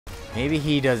Maybe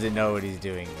he doesn't know what he's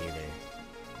doing either.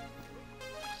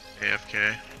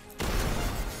 AFK.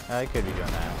 I could be doing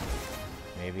that.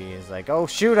 Maybe he's like, oh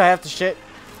shoot, I have to shit.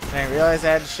 And I realize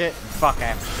I had to shit. Fuck, I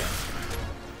have to shit.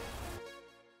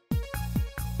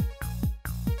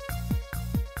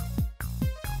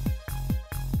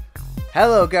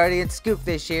 Hello Guardian,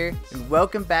 Scoopfish here, and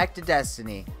welcome back to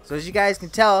Destiny. So as you guys can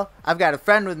tell, I've got a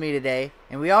friend with me today,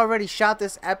 and we already shot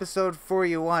this episode for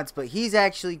you once, but he's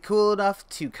actually cool enough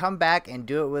to come back and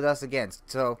do it with us again.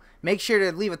 So make sure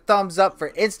to leave a thumbs up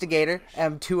for Instigator,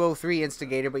 M203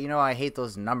 Instigator, but you know I hate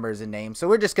those numbers and names, so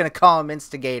we're just going to call him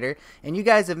Instigator. And you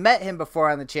guys have met him before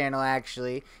on the channel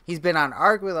actually. He's been on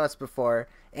ARC with us before.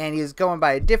 And he was going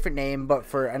by a different name, but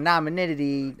for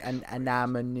anonymity,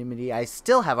 I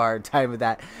still have a hard time with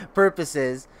that.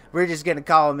 Purposes, we're just going to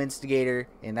call him Instigator,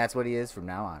 and that's what he is from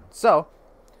now on. So,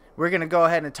 we're going to go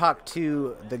ahead and talk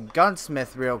to the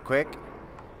gunsmith real quick,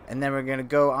 and then we're going to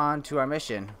go on to our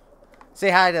mission. Say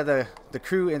hi to the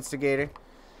crew, Instigator.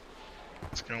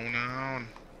 What's going on?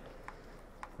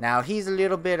 Now, he's a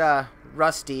little bit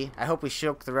rusty. I hope we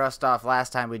shook the rust off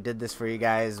last time we did this for you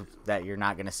guys that you're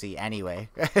not going to see anyway.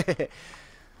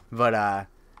 But,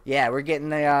 yeah, we're getting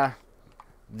the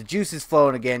juices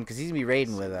flowing again because he's going to be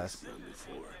raiding with us.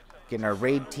 Getting our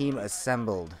raid team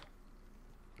assembled.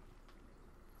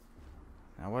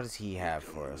 Now, what does he have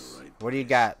for us? What do you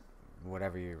got?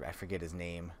 Whatever I forget his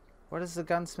name. What is the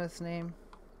gunsmith's name?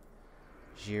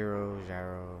 Jaro.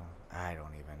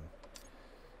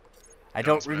 I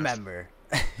don't remember.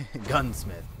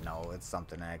 Gunsmith. No, it's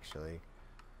something actually.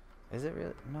 Is it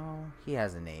really? No, he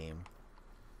has a name.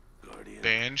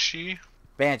 Banshee?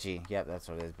 Banshee. Yep, that's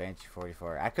what it is. Banshee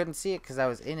 44. I couldn't see it because I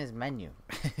was in his menu.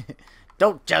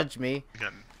 Don't judge me.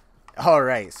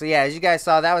 Alright, so yeah, as you guys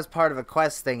saw, that was part of a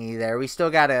quest thingy there. We still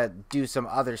gotta do some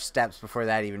other steps before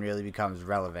that even really becomes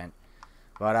relevant.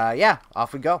 But, yeah,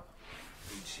 off we go.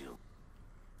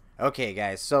 Okay,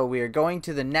 guys, so we are going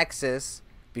to the Nexus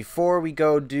before we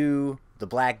go do the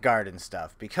Black Garden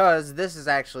stuff, because this is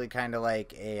actually kind of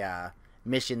like a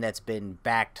mission that's been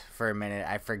backed for a minute.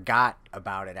 I forgot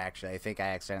about it, actually. I think I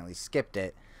accidentally skipped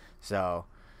it. So,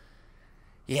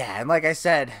 yeah, and like I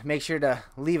said, make sure to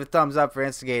leave a thumbs up for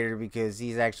Instigator because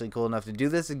he's actually cool enough to do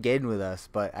this again with us.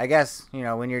 But I guess, you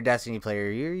know, when you're a Destiny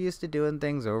player, you're used to doing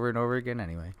things over and over again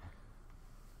anyway.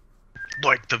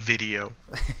 Like the video.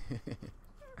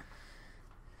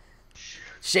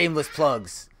 Shameless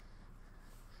plugs.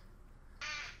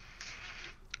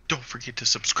 Don't forget to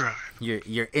subscribe.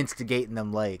 You're instigating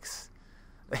them likes.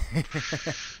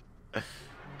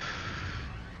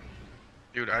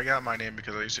 Dude, I got my name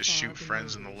because I used to shoot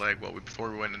friends in the leg before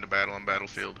we went into battle on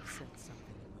Battlefield.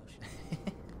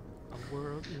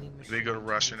 If they go to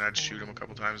Russian, I'd shoot them a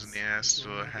couple times in the ass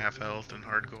to a half health and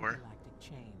hardcore.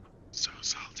 So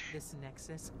salty. This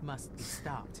Nexus must be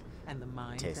stopped, and the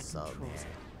mind that controls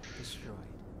it destroyed.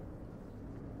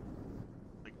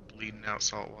 Like bleeding out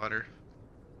salt water.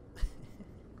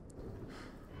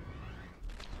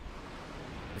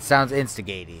 It sounds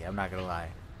instigaty, I'm not gonna lie.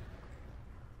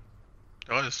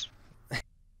 Does.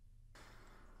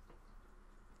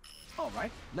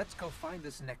 Alright, let's go find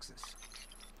this Nexus.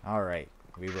 Alright,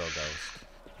 we will, Ghost.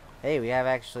 Hey, we have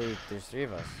actually, there's 3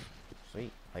 of us.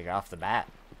 Sweet, like off the bat.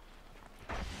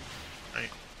 Right.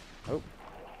 Oh,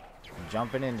 I'm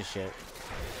jumping into shit.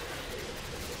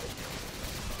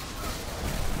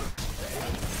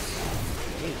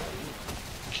 Hey.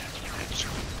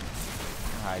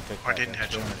 Oh, I took I didn't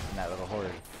hit him. In that little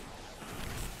horde.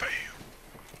 Bam.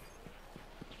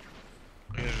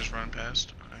 You guys just run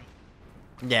past? Okay.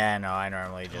 Yeah, no, I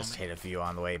normally just hit a few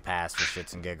on the way past for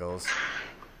shits and giggles.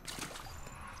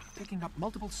 Picking up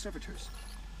multiple servitors.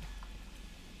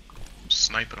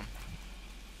 Sniping them.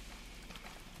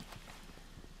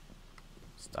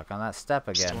 Stuck on that step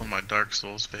again. Still in my Dark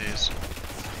Souls phase.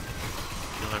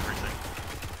 Kill everything.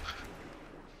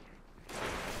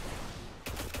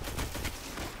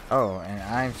 Oh, and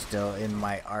I'm still in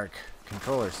my ARC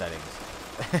controller settings.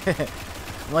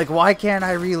 I'm like, why can't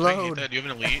I reload? Do you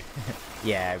have an elite?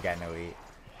 Yeah, I've got no elite.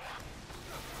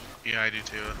 Yeah, I do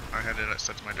too. I had it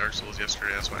set to my Dark Souls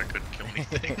yesterday, that's why I couldn't kill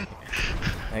anything.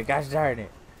 Like, gosh darn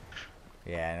it.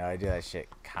 Yeah, no, I do that shit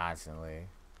constantly.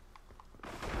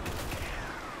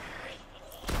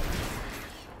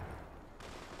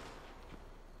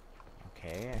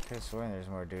 Okay, I could have sworn there's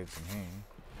more dudes in here.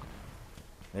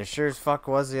 There sure as fuck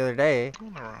was the other day.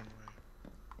 Going the wrong way.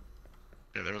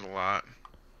 Yeah, there was a lot.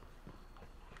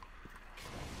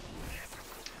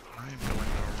 I am going the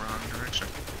wrong direction.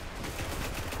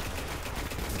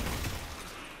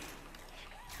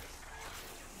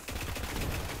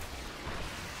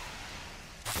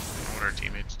 What our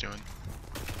teammate teammates doing?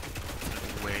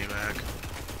 Like, way back.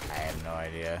 I have no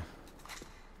idea.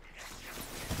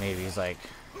 Maybe he's like...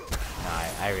 No,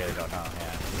 I really don't know.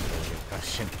 Yeah, that's a really good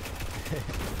question.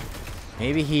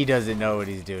 Maybe he doesn't know what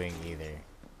he's doing either.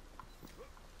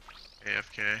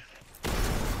 AFK.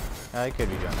 Oh, he could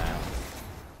be doing that.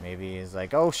 Maybe he's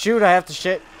like, oh shoot, I have to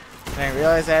shit. And I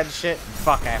realized I had to shit.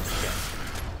 Fuck, I have to shit.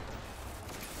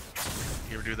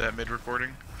 You ever do that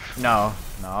mid-recording? No,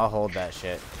 I'll hold that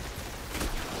shit.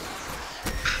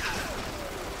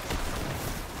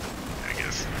 I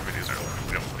guess videos are long.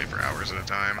 We don't play for hours at a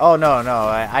time. Oh, no,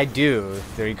 I do.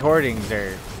 The recordings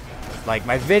are... Like,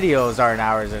 my videos aren't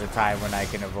hours at a time when I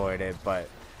can avoid it, but,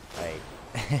 like...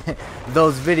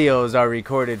 those videos are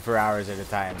recorded for hours at a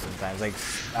time sometimes. Like,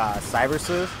 Cyber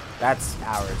Sleuth, that's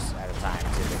hours at a time,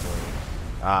 typically.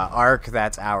 Arc,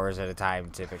 that's hours at a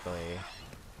time, typically.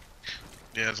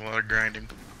 Yeah, it's a lot of grinding.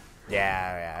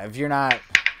 Yeah. If you're not...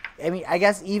 I mean, I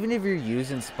guess even if you're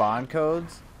using spawn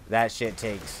codes, that shit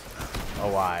takes a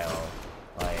while.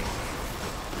 Like,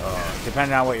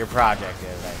 depending on what your project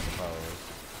is, I suppose.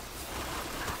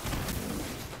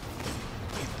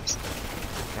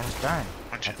 Gosh darn.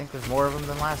 I think there's more of them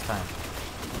than last time.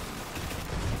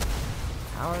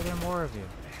 How are there more of you?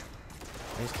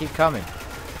 They just keep coming.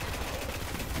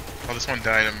 Oh, this one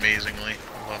died amazingly.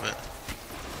 Love it.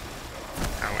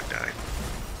 How it died.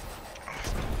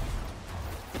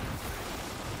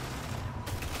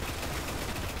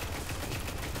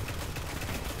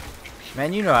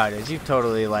 Man, you know how it is. You've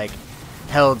totally, like,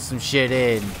 held some shit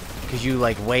in because you,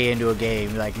 like, way into a game.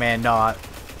 You're like, man, no,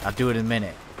 I'll do it in a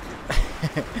minute.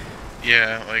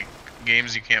 Yeah, like,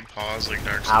 games you can't pause, like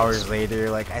Dark Souls. Hours later, you're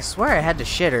like, I swear I had to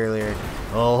shit earlier.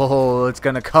 Oh, it's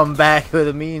gonna come back with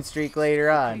a mean streak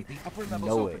later on.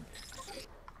 Know it.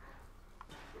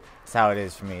 That's how it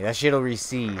is for me. That shit'll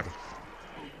recede.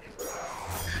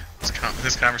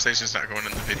 This conversation's not going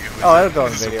in the video. Oh, it'll go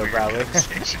in the video, probably.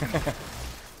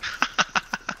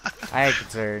 I ain't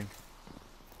concerned.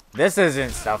 This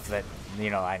isn't stuff that, you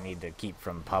know, I need to keep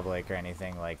from public or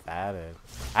anything like that.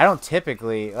 I don't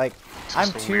typically, like,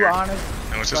 I'm too weird. honest.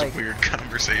 No, it's just like, a weird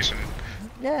conversation.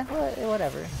 Yeah,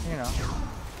 whatever, you know.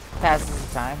 Passes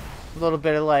the time. A little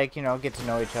bit of, like, you know, get to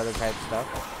know each other type stuff.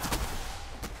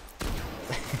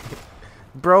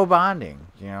 Bro bonding,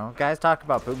 you know. Guys talk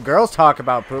about poop. Girls talk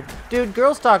about poop. Dude,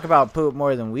 girls talk about poop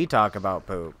more than we talk about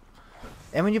poop.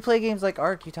 And when you play games like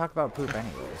Ark, you talk about poop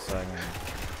anyway, so, I mean...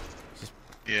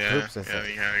 Yeah,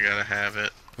 you gotta have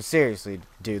it. But seriously,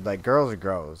 dude, like, girls are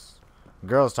gross.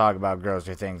 Girls talk about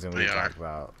grosser things than we talk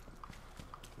about.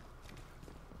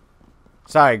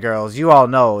 Sorry, girls. You all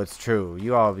know it's true.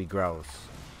 You all be gross.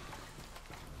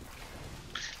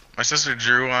 My sister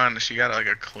drew on, she got like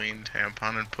a clean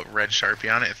tampon and put red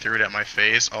Sharpie on it and threw it at my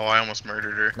face. Oh, I almost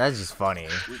murdered her. That's just funny.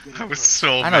 I was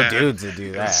so mad. I know dudes that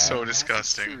do that. It was so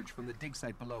disgusting. From the dig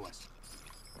site below us.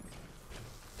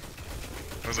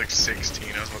 I was like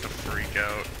 16, I was about to freak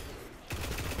out.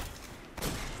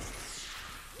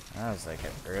 That was like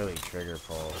an early trigger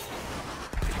pull. Oh,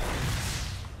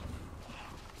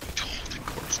 the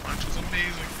corpse launch was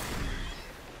amazing.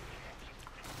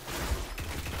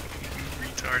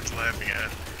 Retards laughing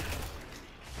at.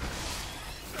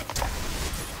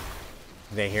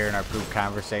 They hearing our poop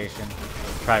conversation?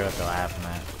 Probably what they're laughing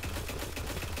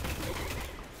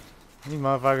at. You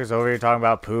motherfuckers over here talking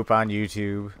about poop on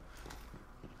YouTube.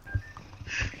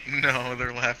 No,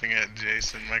 they're laughing at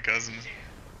Jason, my cousin.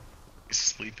 He's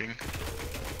sleeping.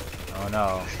 Oh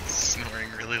no. He's snoring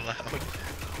really loud.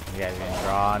 You guys gonna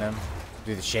draw on him?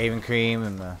 Do the shaving cream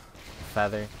and the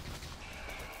feather?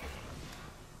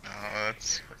 No,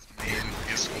 that's me and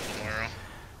his school tomorrow.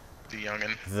 The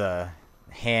youngin'. The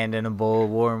hand in a bowl of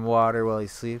warm water while he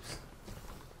sleeps?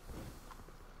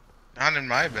 Not in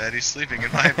my bed, he's sleeping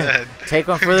in my bed. Take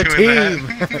one for the team!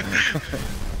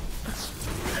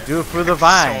 Do it for the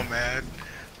vine. So mad.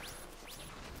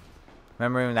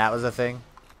 Remember when that was a thing?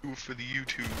 Do it for the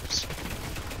YouTubes.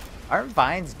 Aren't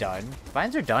vines done?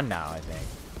 Vines are done now, I think.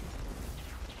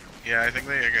 Yeah, I think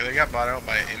they got bought out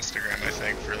by Instagram, I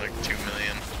think, for like 2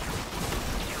 million.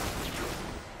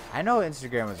 I know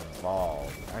Instagram was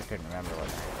involved. I couldn't remember what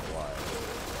it was.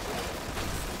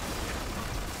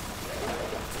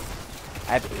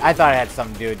 I thought it had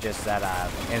something to do with just that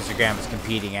Instagram is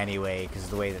competing anyway, because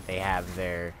the way that they have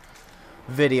their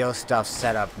video stuff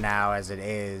set up now as it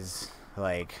is,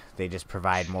 like, they just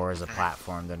provide more as a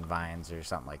platform than Vines or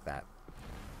something like that.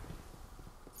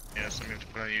 Yeah, something to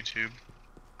put on YouTube.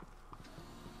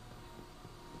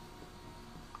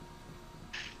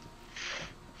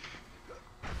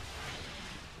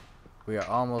 We are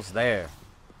almost there.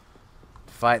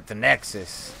 fight the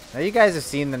Nexus. Now you guys have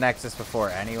seen the Nexus before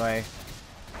anyway.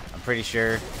 I'm pretty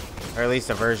sure. Or at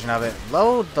least a version of it.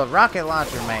 Load the rocket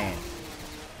launcher, man.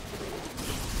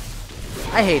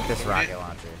 I hate this rocket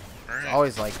launcher. It's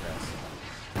always like this.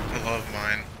 I love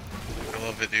mine. I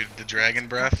love it, dude. The Dragon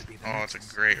Breath. Oh, it's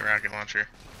a great rocket launcher.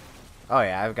 Oh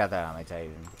yeah, I've got that on my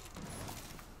Titan.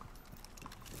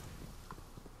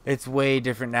 It's way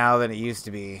different now than it used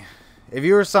to be. If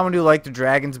you were someone who liked the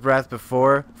Dragon's Breath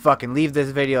before, fucking leave this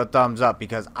video a thumbs up,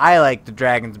 because I liked the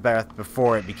Dragon's Breath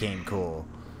before it became cool.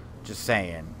 Just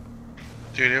saying.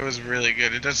 Dude, it was really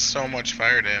good. It does so much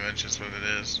fire damage, is what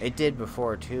it is. It did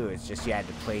before too, it's just you had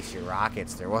to place your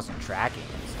rockets, there wasn't tracking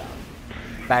and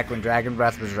stuff. Back when Dragon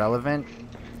Breath was relevant,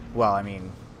 well, I mean,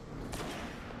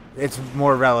 it's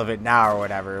more relevant now or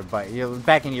whatever, but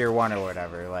back in year 1 or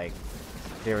whatever, like,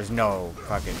 there was no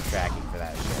fucking tracking for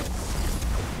that shit.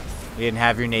 You didn't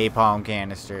have your napalm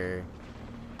canister.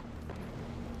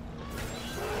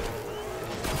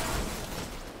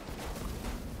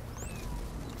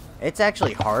 It's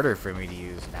actually harder for me to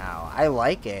use now. I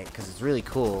like it because it's really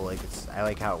cool. Like I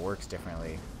like how it works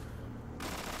differently.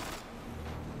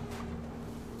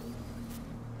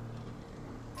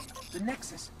 The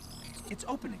Nexus. It's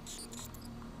opening.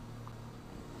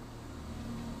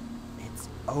 It's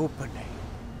opening.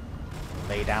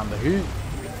 Lay down the heat.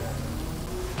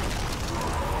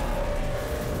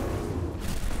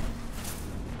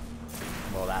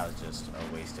 Well, that was just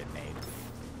a wasted nade.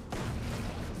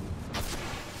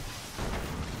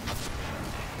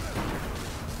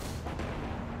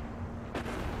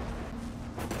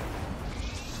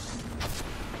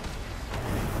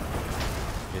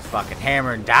 Just fucking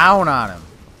hammering down on him.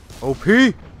 OP!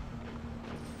 He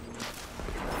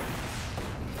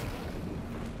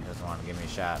doesn't want to give me a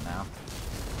shot now.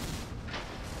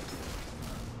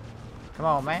 Come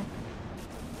on, man.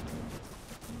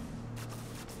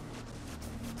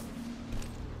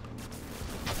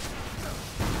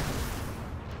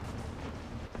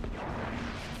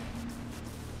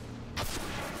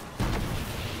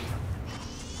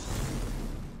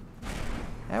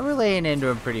 And we're laying into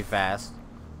him pretty fast.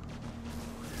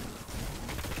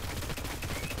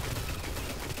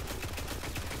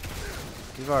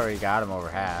 We've already got him over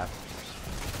half.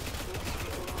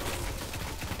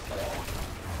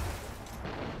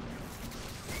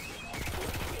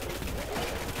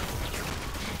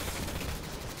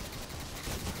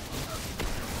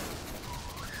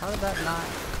 How did that not?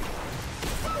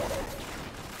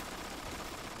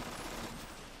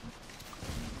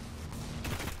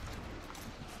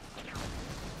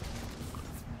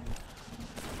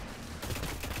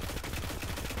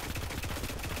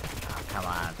 Oh, come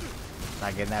on.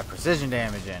 Not getting that precision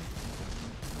damage in.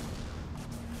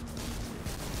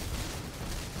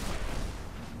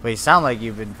 But you sound like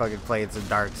you've been fucking playing some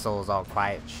Dark Souls all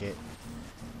quiet shit.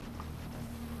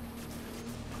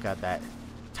 Got that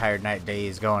Tired Night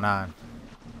Days going on.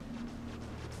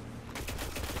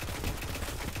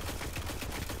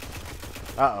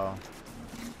 Uh-oh.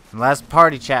 Unless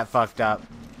party chat fucked up.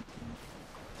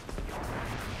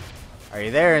 Are you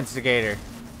there, Instigator?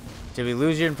 Did we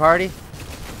lose you in party?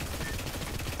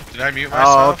 Did I mute myself?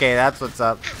 Oh, okay, that's what's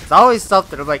up. It's always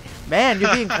something. I'm like, man,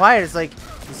 you're being quiet. It's like,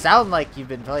 you sound like you've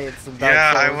been playing some Dark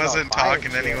Yeah, Souls I wasn't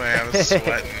talking shit. anyway. I was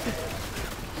sweating.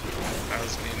 I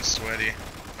was being sweaty.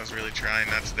 I was really trying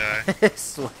not to die.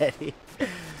 Sweaty.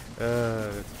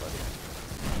 That's funny.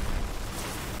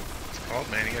 It's called,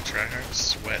 man. You gotta try hard.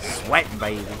 Sweating. Sweating,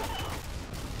 baby.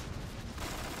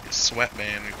 Sweat,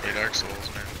 man. We play Dark Souls,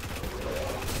 man.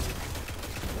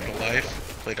 Real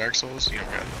life. Play Dark Souls. You don't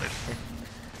got life.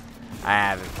 I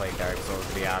haven't played Dark Souls,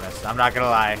 to be honest. I'm not gonna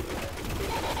lie.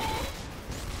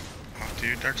 Oh,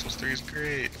 dude, Dark Souls 3 is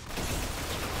great.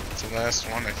 It's the last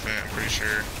one, I think. I'm pretty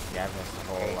sure. Yeah, I've missed the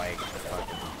whole, like,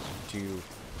 fucking 2.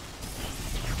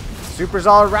 Supers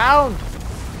all around!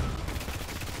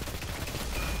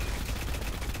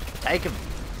 Take him.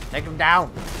 Take him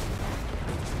down.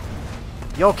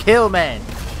 Yo, kill, man.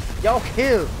 Yo,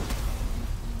 kill.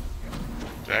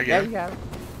 Did I Yeah, get you him? got him.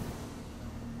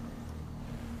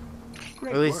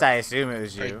 Great At least work. I assume it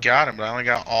was I you. got him, but I only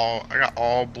got all. I got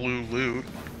all blue loot.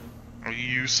 Oh,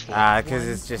 useful. Because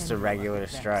it's just a regular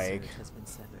strike. Has been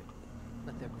severed,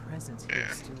 but their presence Yeah. here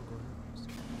still grows.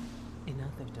 In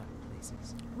other dark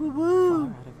places, Woo far woo.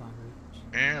 out of our reach.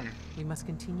 Damn. We must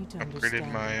continue to Upgraded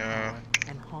understand my, their power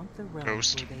and haunt the realms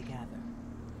ghost. where they gather.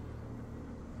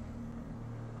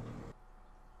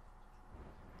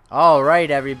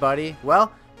 Alright, everybody.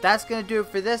 Well, that's going to do it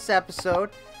for this episode.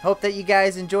 Hope that you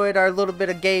guys enjoyed our little bit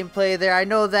of gameplay there. I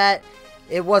know that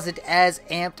it wasn't as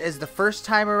amped as the first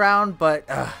time around, but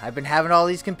I've been having all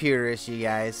these computer issues,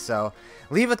 guys. So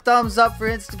leave a thumbs up for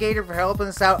Instigator for helping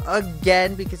us out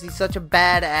again, because he's such a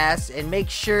badass. And make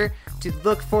sure to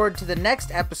look forward to the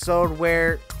next episode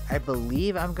where I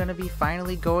believe I'm going to be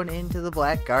finally going into the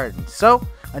Black Garden. So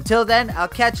until then, I'll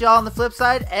catch you all on the flip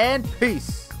side, and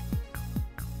peace.